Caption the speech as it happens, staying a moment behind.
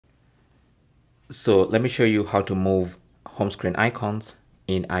So let me show you how to move home screen icons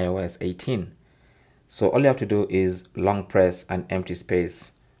in iOS 18. So all you have to do is long press an empty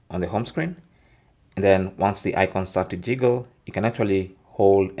space on the home screen. And then once the icons start to jiggle, you can actually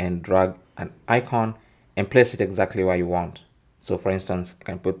hold and drag an icon and place it exactly where you want. So for instance, I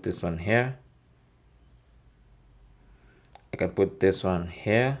can put this one here. I can put this one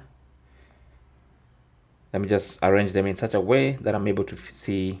here. Let me just arrange them in such a way that I'm able to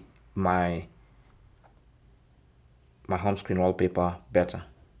see my home screen wallpaper better.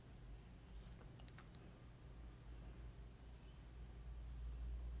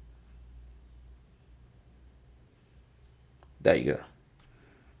 There you go.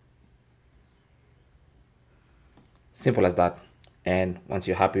 Simple as that. And once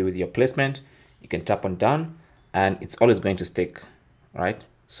you're happy with your placement, you can tap on done and it's always going to stick, right?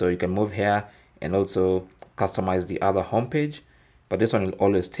 So you can move here and also customize the other home page, but this one will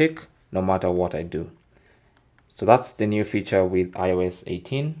always stick no matter what I do. So that's the new feature with iOS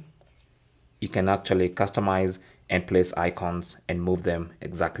 18. You can actually customize and place icons and move them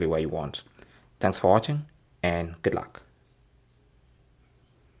exactly where you want. Thanks for watching and good luck.